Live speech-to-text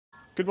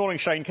Good morning,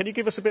 Shayne. Can you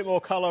give us a bit more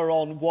colour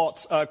on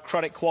what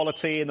credit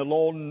quality in the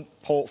loan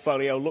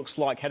portfolio looks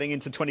like heading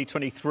into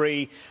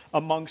 2023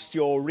 amongst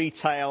your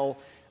retail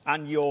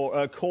and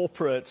your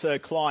corporate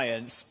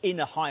clients in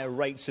a higher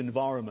rates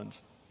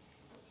environment?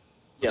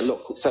 Yeah,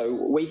 look, so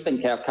we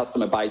think our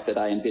customer base at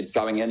ANZ is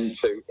going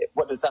into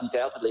what is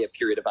undoubtedly a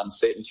period of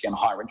uncertainty and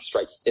higher interest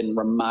rates in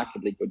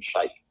remarkably good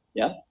shape.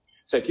 Yeah.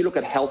 So if you look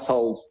at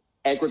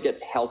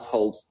aggregate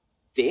household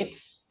debt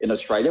in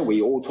Australia,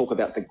 we all talk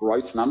about the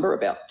gross number,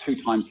 about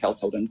 2 times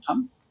household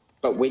income.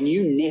 But when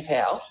you net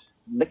out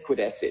liquid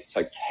assets,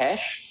 so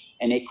cash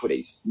and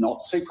equities,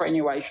 not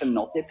superannuation,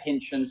 not their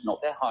pensions,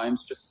 not their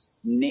homes, just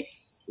net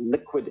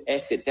liquid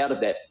assets out of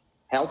that,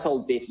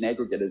 household debt in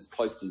aggregate is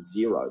close to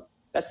zero.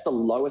 That's the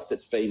lowest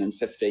it's been in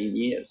 15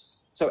 years.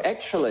 So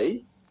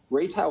actually,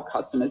 retail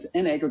customers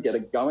in aggregate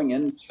are going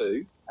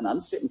into an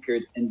uncertain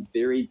period in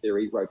very,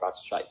 very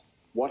robust shape.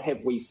 What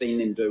have we seen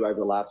them do over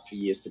the last few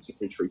years,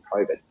 particularly through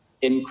COVID?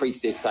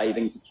 Increase their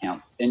savings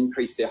accounts,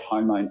 increase their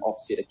home loan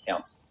offset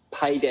accounts,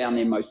 pay down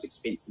their most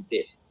expensive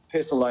debt.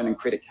 Personal loan and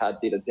credit card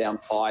debt are down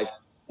 5%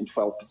 and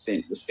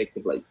 12%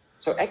 respectively.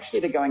 So actually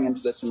they're going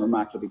into this in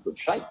remarkably good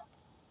shape.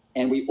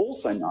 And we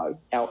also know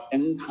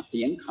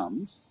the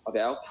incomes of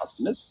our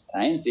customers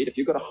at ANZ. If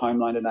you've got a home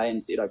loan at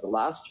ANZ over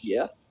last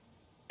year,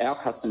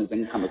 our customers'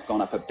 income has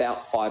gone up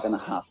about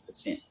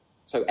 5.5%.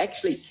 So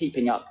actually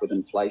keeping up with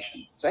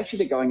inflation. So actually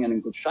they're going in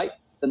good shape.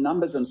 The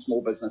numbers in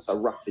small business are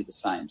roughly the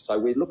same. So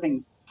we're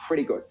looking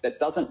pretty good. That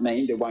doesn't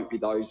mean there won't be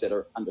those that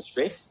are under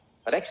stress.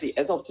 But actually,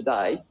 as of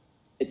today,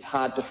 it's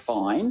hard to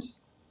find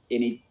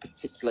any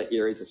particular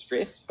areas of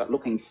stress. But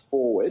looking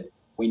forward,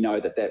 we know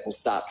that will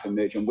start to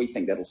emerge, and we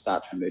think that will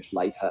start to emerge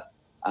later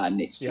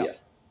next year.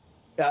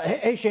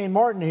 Hey, Shayne,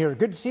 Martin here.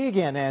 Good to see you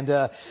again,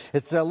 and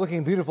it's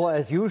looking beautiful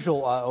as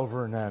usual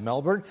over in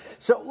Melbourne.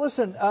 So,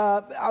 listen,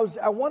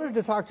 I wanted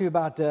to talk to you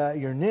about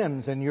your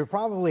NIMs, and you're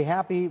probably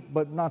happy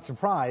but not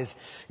surprised.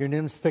 Your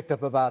NIMs picked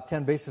up about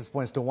 10 basis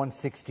points to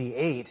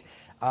 168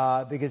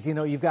 because, you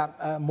know, you've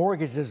got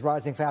mortgages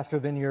rising faster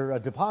than your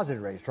deposit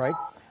rates, right?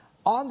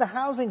 On the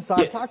housing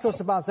side, yes. Talk to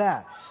us about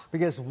that,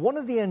 because one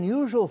of the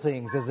unusual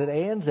things is that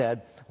ANZ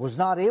was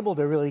not able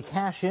to really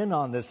cash in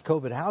on this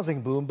COVID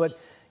housing boom, but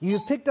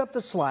you've picked up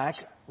the slack,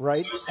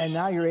 right? And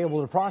now you're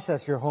able to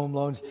process your home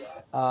loans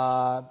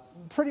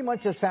pretty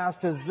much as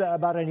fast as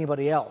about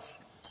anybody else.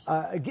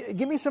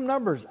 Give me some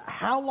numbers.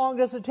 How long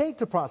does it take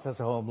to process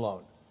a home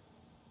loan?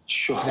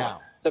 Sure.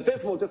 Now. So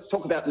first of all, just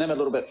talk about NIM a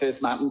little bit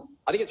first, Martin.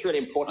 I think it's really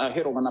important. I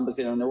heard all the numbers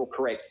in and they're all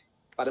correct.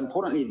 But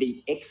importantly,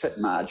 the exit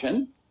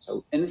margin.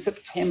 So in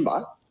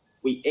September,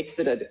 we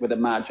exited with a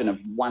margin of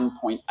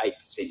 1.8%,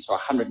 so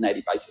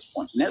 180 basis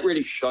points. And that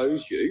really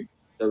shows you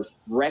the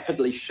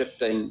rapidly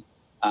shifting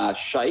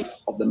shape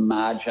of the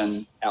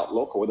margin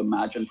outlook or the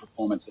margin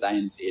performance at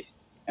ANZ.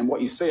 And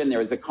what you see in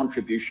there is a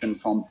contribution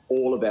from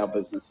all of our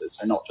businesses,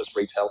 so not just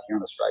retail here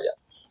in Australia.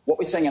 What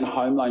we're seeing in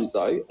home loans,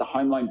 though, the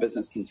home loan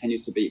business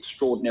continues to be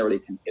extraordinarily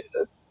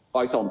competitive,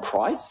 both on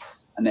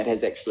price, and that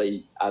has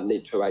actually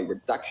led to a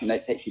reduction.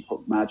 That's actually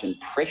put margin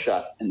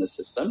pressure in the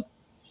system.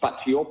 But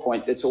to your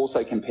point, it's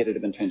also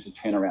competitive in terms of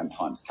turnaround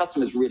times.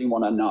 Customers really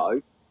want to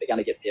know they're going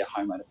to get their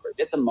home loan approved.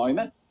 At the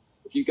moment,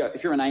 if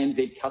you're an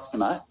ANZ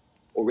customer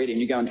already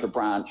and you go into a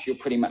branch, you'll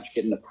pretty much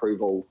get an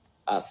approval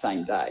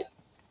same day.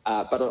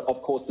 But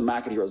of course, the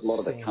market here, a lot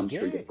of it comes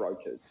through the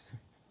brokers.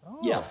 Oh,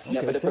 yeah. Okay,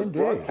 Now, but if a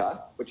broker,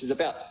 which is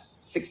about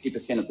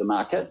 60% of the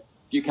market,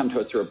 if you come to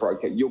us through a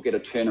broker, you'll get a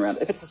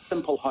turnaround. If it's a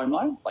simple home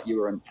loan, like you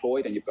were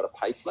employed and you've got a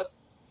pay slip,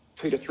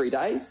 2 to 3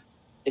 days.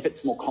 If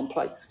it's more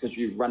complex because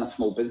you run a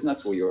small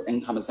business or your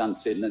income is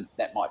uncertain,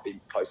 that might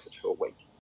be closer to a week.